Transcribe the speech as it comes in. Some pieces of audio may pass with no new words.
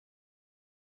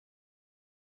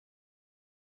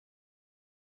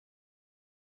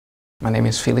My name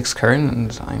is Felix Kern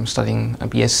and I'm studying a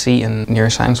BSc in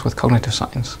Neuroscience with Cognitive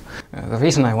Science. The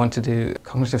reason I want to do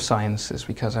cognitive science is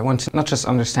because I want to not just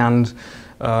understand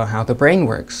how the brain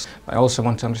works, I also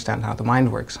want to understand how the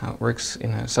mind works, how it works in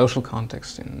a social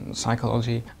context, in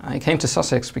psychology. I came to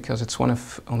Sussex because it's one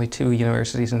of only 2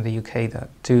 universities in the UK that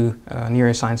do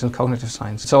neuroscience and cognitive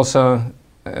science. It's also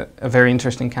a very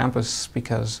interesting campus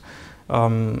because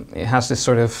it has this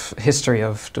sort of history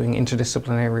of doing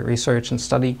interdisciplinary research and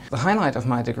study. The highlight of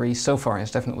my degree so far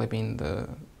has definitely been the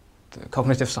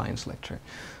cognitive science lecture.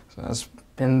 So that's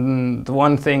been the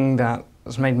one thing that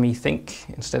has made me think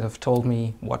instead of told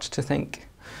me what to think.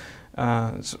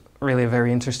 It's really a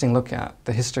very interesting look at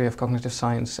the history of cognitive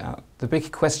science, at the big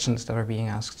questions that are being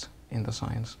asked in the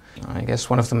science. I guess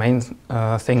one of the main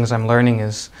things I'm learning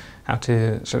is how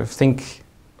to sort of think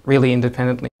really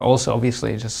independently. Also,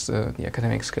 obviously, just the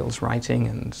academic skills, writing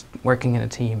and working in a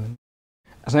team.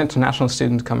 As an international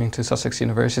student coming to Sussex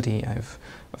University, I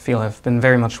feel I've been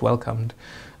very much welcomed.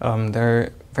 There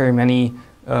are very many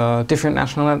different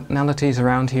nationalities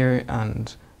around here,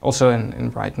 and also in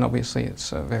Brighton, obviously,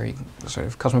 it's a very sort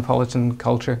of cosmopolitan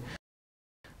culture.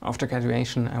 After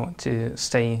graduation, I want to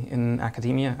stay in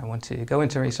academia. I want to go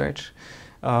into research.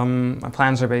 My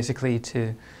plans are basically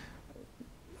to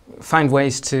find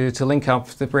ways to link up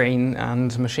the brain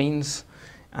and machines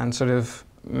and sort of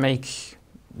make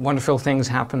wonderful things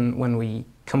happen when we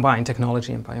combine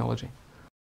technology and biology.